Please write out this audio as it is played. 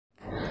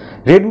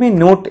Redmi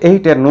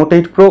Note8 আর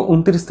Note8 Pro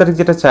 29 তারিখ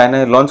যেটা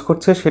চায়নায় launch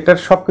করছে সেটার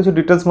সবকিছু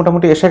ডিটেলস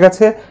মোটামুটি এসে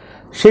গেছে।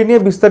 সেই নিয়ে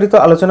বিস্তারিত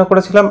আলোচনা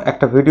করেছিলাম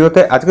একটা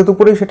ভিডিওতে, আজকে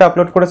দুপুরেই সেটা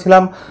আপলোড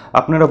করেছিলাম।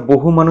 আপনারা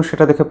বহু মানুষ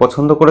সেটা দেখে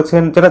পছন্দ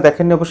করেছেন, যারা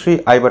দেখেননি অবশ্যই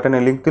আই বাটনে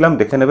লিঙ্ক দিলাম,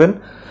 দেখে নেবেন।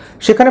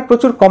 সেখানে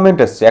প্রচুর কমেন্ট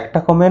এসছে, একটা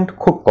কমেন্ট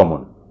খুব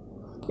কমন,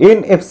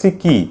 NFC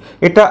কি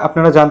এটা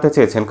আপনারা জানতে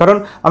চেয়েছেন। কারণ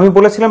আমি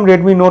বলেছিলাম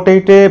Redmi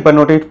Note8 বা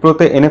Note8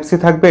 Proতে NFC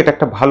থাকবে, এটা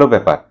একটা ভালো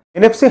ব্যাপার।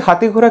 NFC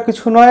হাতি ঘোড়া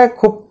কিছু নয়,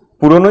 খুব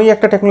পুরনোই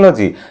একটা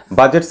টেকনোলজি।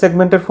 বাজেট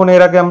সেগমেন্টের ফোনে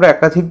এর আগে আমরা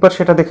একাধিকবার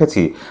সেটা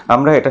দেখেছি,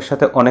 আমরা এটার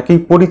সাথে অনেকেই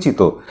পরিচিত।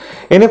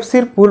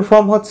 NFCর ফুল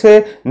ফর্ম হচ্ছে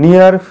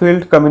নিয়ার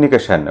ফিল্ড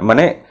কমিউনিকেশন,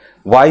 মানে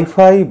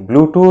ওয়াইফাই,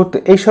 ব্লুটুথ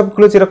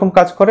এইসবগুলো যেরকম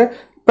কাজ করে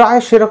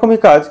প্রায় সেরকমই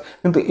কাজ,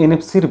 কিন্তু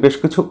NFCর বেশ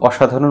কিছু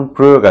অসাধারণ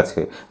প্রয়োগ আছে,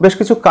 বেশ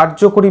কিছু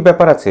কার্যকরী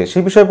ব্যাপার আছে,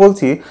 সেই বিষয়ে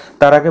বলছি।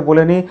 তার আগে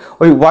বলে নিই,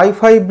 ওই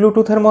ওয়াইফাই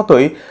ব্লুটুথের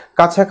মতোই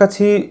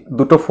কাছাকাছি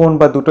দুটো ফোন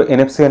বা দুটো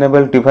NFC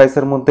এনেবল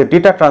ডিভাইসের মধ্যে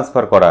ডেটা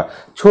ট্রান্সফার করা,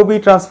 ছবি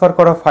ট্রান্সফার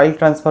করা, ফাইল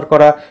ট্রান্সফার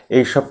করা,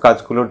 এইসব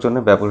কাজগুলোর জন্য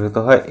ব্যবহৃত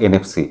হয়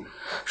NFC।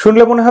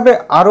 শুনলে মনে হবে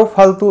আরও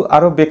ফালতু,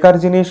 আরও বেকার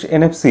জিনিস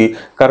NFC,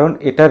 কারণ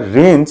এটার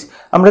রেঞ্জ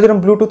আমরা যেরকম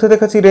ব্লুটুথে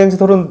দেখেছি রেঞ্জ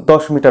ধরুন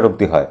 10 মিটার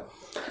অবধি হয়,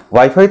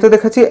 ওয়াইফাইতে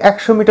দেখেছি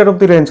 100 মিটার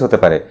অবধি রেঞ্জ হতে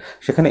পারে।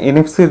 সেখানে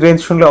NFCর রেঞ্জ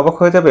শুনলে অবাক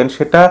হয়ে যাবেন,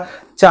 সেটা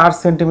 4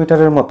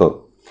 সেন্টিমিটারের মতো,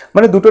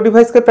 মানে দুটো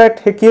ডিভাইসকে প্রায়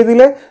ঠেকিয়ে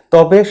দিলে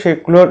তবে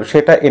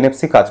সেটা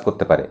NFC কাজ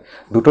করতে পারে।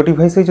 দুটো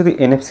ডিভাইসেই যদি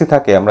NFC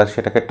থাকে, আমরা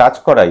সেটাকে টাচ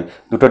করাই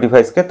দুটো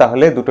ডিভাইসকে,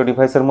 তাহলে দুটো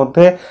ডিভাইসের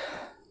মধ্যে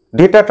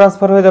ডেটা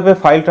ট্রান্সফার হয়ে যাবে,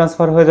 ফাইল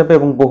ট্রান্সফার হয়ে যাবে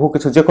এবং বহু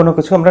কিছু, যে কোনো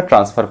কিছু আমরা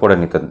ট্রান্সফার করে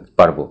নিতে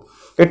পারবো।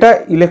 এটা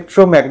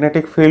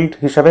ইলেকট্রোম্যাগনেটিক ফিল্ড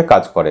হিসাবে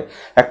কাজ করে।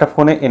 একটা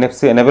ফোনে NFC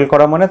এনেবল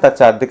করা মানে তার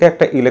চারদিকে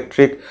একটা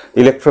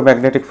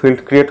ইলেকট্রোম্যাগনেটিক ফিল্ড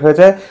ক্রিয়েট হয়ে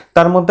যায়,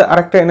 তার মধ্যে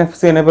আরেকটা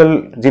NFC এনেবল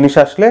জিনিস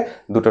আসলে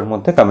দুটোর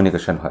মধ্যে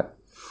কমিউনিকেশন হয়।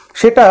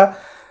 সেটা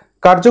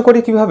কার্যকরী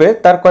কিভাবে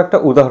তার কয়েকটা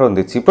উদাহরণ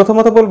দিচ্ছি।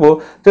 প্রথমত বলবো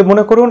যে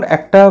মনে করুন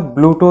একটা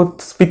ব্লুটুথ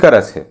স্পিকার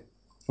আছে,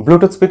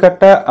 ব্লুটুথ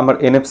স্পিকারটা আমার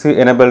NFC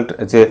এনেবলড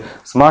যে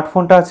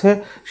স্মার্টফোনটা আছে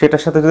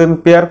সেটার সাথে যদি আমি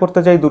পেয়ার করতে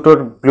যাই, দুটোর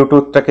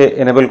ব্লুটুথটাকে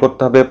এনেবল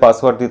করতে হবে,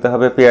 পাসওয়ার্ড দিতে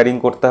হবে, পেয়ারিং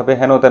করতে হবে,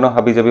 হেন তেন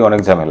হাবিজাবি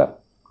অনেক ঝামেলা।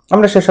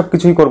 আমরা সেসব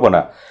কিছুই করব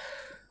না,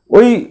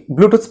 ওই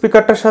ব্লুটুথ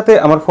স্পিকারটার সাথে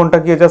আমার ফোনটা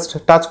গিয়ে জাস্ট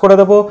টাচ করে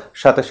দেবো,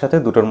 সাথে সাথে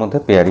দুটোর মধ্যে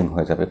পেয়ারিং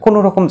হয়ে যাবে, কোনো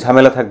রকম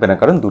ঝামেলা থাকবে না,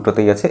 কারণ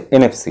দুটোতেই আছে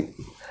NFC।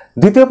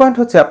 দ্বিতীয় পয়েন্ট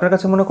হচ্ছে, আপনার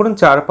কাছে মনে করুন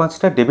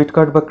 4-5টা ডেবিট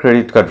কার্ড বা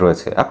ক্রেডিট কার্ড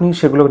রয়েছে, আপনি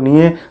সেগুলো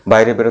নিয়ে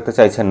বাইরে বেরোতে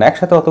চাইছেন না,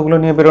 একসাথে অতগুলো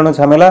নিয়ে বেরোনো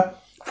ঝামেলা,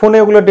 ফোনে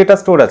ওগুলো ডেটা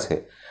স্টোর আছে।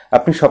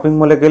 আপনি শপিং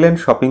মলে গেলেন,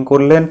 শপিং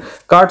করলেন,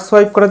 কার্ড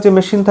সোয়াইপ করার যে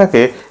মেশিন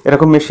থাকে,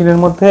 এরকম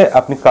মেশিনের মধ্যে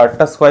আপনি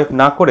কার্ডটা সোয়াইপ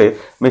না করে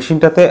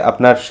মেশিনটাতে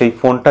আপনার সেই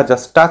ফোনটা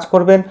জাস্ট টাচ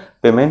করবেন,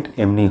 পেমেন্ট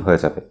এমনি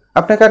হয়ে যাবে,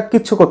 আপনাকে আর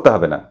কিচ্ছু করতে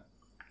হবে না।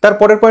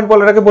 তারপরের পয়েন্ট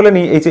বলার আগে বলে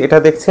নিই, এই যে এটা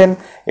দেখছেন,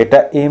 এটা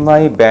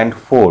MI Band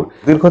 4,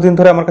 দীর্ঘদিন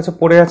ধরে আমার কাছে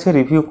পড়ে আছে,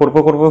 রিভিউ করব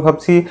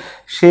ভাবছি,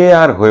 সে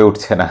আর হয়ে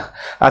উঠছে না।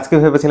 আজকে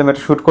ভেবেছিলাম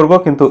এটা শ্যুট করব,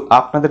 কিন্তু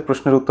আপনাদের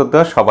প্রশ্নের উত্তর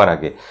দেওয়া সবার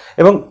আগে।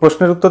 এবং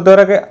প্রশ্নের উত্তর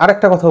দেওয়ার আগে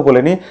আরেকটা কথাও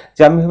বলে নিই,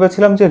 যে আমি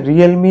ভেবেছিলাম যে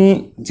রিয়েলমি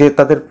যে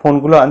তাদের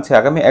ফোনগুলো আনছে,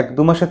 আগামী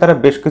 1-2 মাসে তারা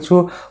বেশ কিছু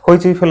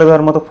হইচই ফেলে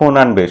দেওয়ার মতো ফোন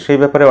আনবে, সেই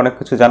ব্যাপারে অনেক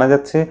কিছু জানা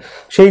যাচ্ছে,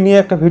 সেই নিয়ে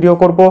একটা ভিডিও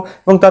করব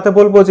এবং তাতে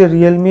বলবো যে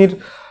রিয়েলমির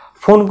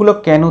ফোনগুলো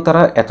কেন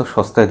তারা এত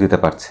সস্তায় দিতে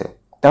পারছে।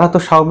 তারা তো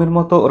শাওমির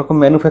মতো ওরকম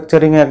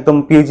ম্যানুফ্যাকচারিংয়ে একদম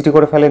PhD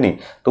করে ফেলেনি,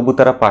 তবু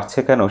তারা পারছে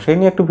কেন, সেই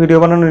নিয়ে একটু ভিডিও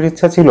বানানোর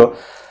ইচ্ছা ছিল,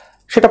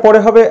 সেটা পরে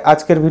হবে।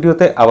 আজকের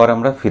ভিডিওতে আবার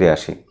আমরা ফিরে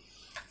আসি।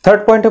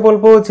 থার্ড পয়েন্টে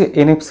বলবো যে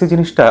NFC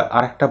জিনিসটা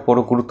আর একটা বড়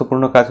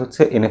গুরুত্বপূর্ণ কাজ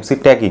হচ্ছে NFC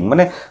ট্যাগিং,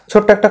 মানে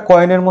ছোট্ট একটা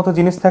কয়েনের মতো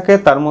জিনিস থাকে,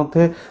 তার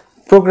মধ্যে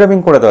প্রোগ্রামিং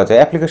করে দেওয়া যায়,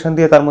 অ্যাপ্লিকেশন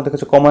দিয়ে তার মধ্যে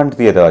কিছু কমান্ড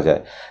দিয়ে দেওয়া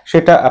যায়।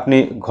 সেটা আপনি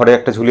ঘরে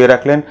একটা ঝুলিয়ে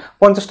রাখলেন,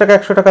 50 টাকা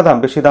 100 টাকা দাম,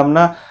 বেশি দাম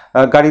না।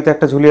 গাড়িতে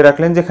একটা ঝুলিয়ে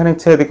রাখলেন, যেখানে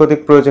ইচ্ছে এদিক ওদিক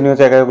প্রয়োজনীয়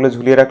জায়গায় ওগুলো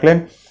ঝুলিয়ে রাখলেন।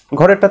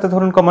 ঘরেরটাতে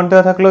ধরুন কমান্ড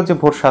দেওয়া থাকলো যে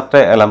ভোর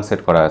 7টায় অ্যালার্ম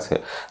সেট করা আছে,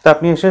 তা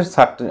আপনি এসে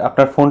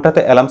আপনার ফোনটাতে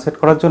অ্যালার্ম সেট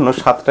করার জন্য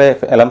 7টায়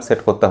অ্যালার্ম সেট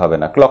করতে হবে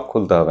না, ক্লক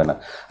খুলতে হবে না,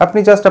 আপনি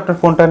জাস্ট আপনার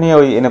ফোনটা নিয়ে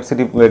ওই NFC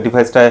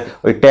ডিভাইসটায়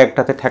ওই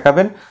ট্যাগটাতে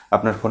ঠেকাবেন,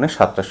 আপনার ফোনে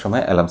 7টার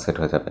সময় অ্যালার্ম সেট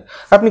হয়ে যাবে।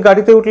 আপনি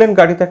গাড়িতে উঠলেন,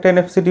 গাড়িতে একটা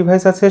NFC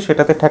ডিভাইস আছে,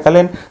 সেটাতে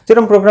ঠেকালেন,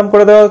 যেরকম প্রোগ্রাম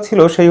করে দেওয়া ছিল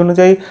সেই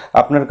অনুযায়ী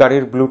আপনার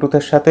গাড়ির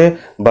ব্লুটুথের সাথে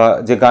বা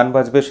যে গান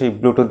বাজবে সেই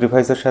ব্লুটুথ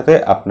ডিভাইসের সাথে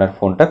আপনার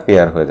ফোনটা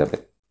পেয়ার হয়ে যাবে।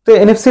 তো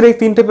NFCর এই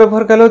 3টে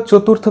ব্যবহার গেল।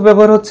 চতুর্থ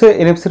ব্যবহার হচ্ছে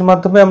NFCর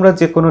মাধ্যমে আমরা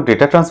যে কোনো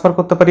ডেটা ট্রান্সফার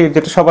করতে পারি,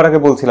 যেটা সবার আগে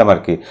বলছিলাম আর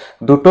কি।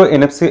 দুটো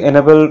NFC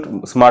এনেবলড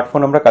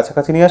স্মার্টফোন আমরা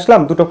কাছাকাছি নিয়ে আসলাম,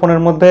 দুটো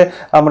ফোনের মধ্যে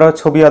আমরা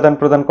ছবি আদান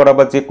প্রদান করা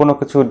বা যে কোনো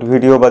কিছু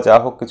ভিডিও বা যা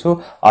হোক কিছু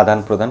আদান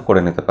প্রদান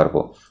করে নিতে পারবো।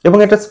 এবং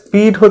এটা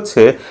স্পিড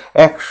হচ্ছে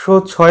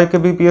 106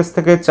 kbps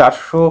থেকে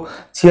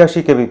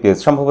 486 kbps,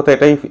 সম্ভবত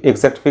এটাই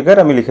এক্সাক্ট ফিগার,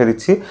 আমি লিখে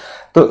দিচ্ছি।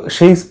 তো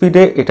সেই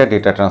স্পিডে এটা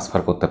ডেটা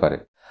ট্রান্সফার করতে পারে।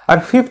 আর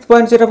ফিফথ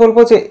পয়েন্ট যেটা বলবো,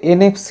 যে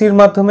NFCর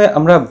মাধ্যমে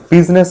আমরা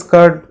বিজনেস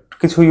কার্ড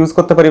কিছু ইউজ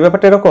করতে পারি।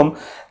 ব্যাপারটা এরকম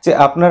যে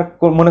আপনার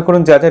মনে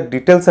করুন যা যা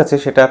ডিটেলস আছে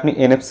সেটা আপনি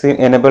NFC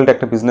এনেবলড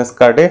একটা বিজনেস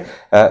কার্ডে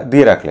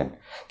দিয়ে রাখলেন।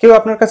 কেউ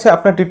আপনার কাছে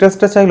আপনার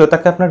ডিটেলসটা চাইলো,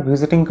 তাকে আপনার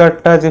ভিজিটিং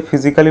কার্ডটা যে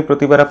ফিজিক্যালি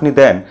প্রতিবার আপনি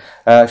দেন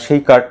সেই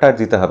কার্ডটা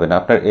দিতে হবে না,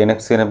 আপনার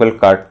NFC এনেবল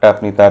কার্ডটা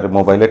আপনি তার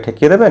মোবাইলে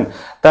ঠেকিয়ে দেবেন,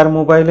 তার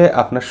মোবাইলে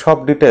আপনার সব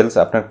ডিটেলস,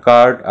 আপনার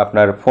কার্ড,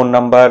 আপনার ফোন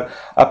নাম্বার,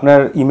 আপনার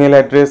ইমেল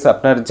অ্যাড্রেস,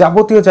 আপনার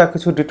যাবতীয় যা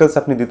কিছু ডিটেলস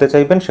আপনি দিতে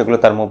চাইবেন সেগুলো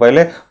তার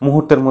মোবাইলে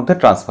মুহূর্তের মধ্যে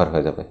ট্রান্সফার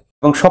হয়ে যাবে।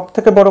 এবং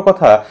সবথেকে বড়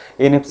কথা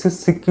NFC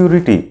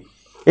সিকিউরিটি।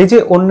 এই যে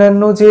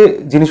অন্যান্য যে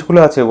জিনিসগুলো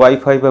আছে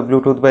ওয়াইফাই বা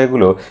ব্লুটুথ বা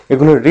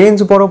এগুলো রেঞ্জ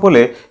বড়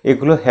বলে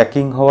এগুলো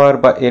হ্যাকিং হওয়ার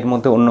বা এর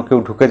মধ্যে অন্য কেউ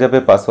ঢুকে যাবে,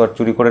 পাসওয়ার্ড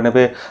চুরি করে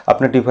নেবে,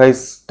 আপনার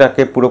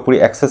ডিভাইসটাকে পুরোপুরি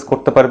অ্যাক্সেস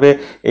করতে পারবে,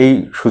 এই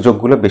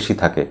সুযোগগুলো বেশি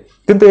থাকে।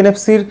 কিন্তু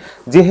এনএফসির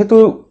যেহেতু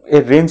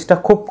এর রেঞ্জটা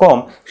খুব কম,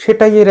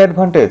 সেটাই এর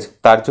অ্যাডভান্টেজ।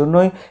 তার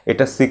জন্যই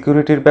এটা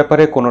সিকিউরিটির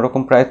ব্যাপারে কোনো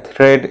রকম প্রায়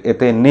থ্রেড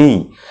এতে নেই।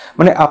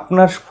 মানে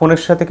আপনার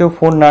ফোনের সাথে কেউ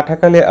ফোন না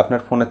ঠেকালে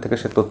আপনার ফোনের থেকে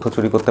সে তথ্য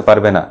চুরি করতে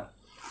পারবে না।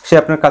 সে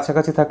আপনার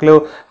কাছাকাছি থাকলেও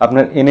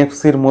আপনার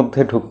এনএফসির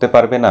মধ্যে ঢুকতে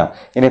পারবে না,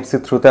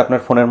 এনএফসির থ্রুতে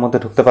আপনার ফোনের মধ্যে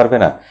ঢুকতে পারবে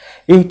না।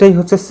 এইটাই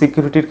হচ্ছে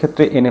সিকিউরিটির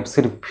ক্ষেত্রে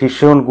এনএফসির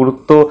ভীষণ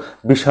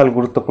বিশাল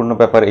গুরুত্বপূর্ণ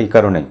ব্যাপার। এই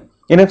কারণেই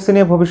এনএফসি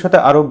নিয়ে ভবিষ্যতে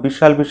আরও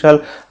বিশাল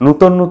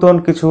নতুন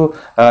কিছু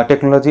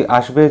টেকনোলজি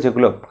আসবে,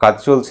 যেগুলো কাজ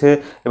চলছে,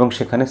 এবং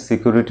সেখানে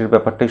সিকিউরিটির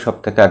ব্যাপারটাই সব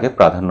থেকে আগে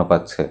প্রাধান্য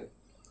পাচ্ছে।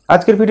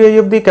 আজকের ভিডিও এই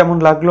অবধি। কেমন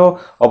লাগলো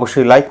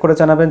অবশ্যই লাইক করে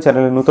জানাবেন,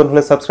 চ্যানেলে নতুন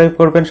হলে সাবস্ক্রাইব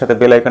করবেন, সাথে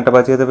বেল আইকনটা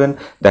বাজিয়ে দেবেন।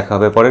 দেখা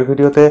হবে পরের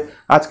ভিডিওতে।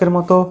 আজকের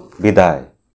মতো বিদায়।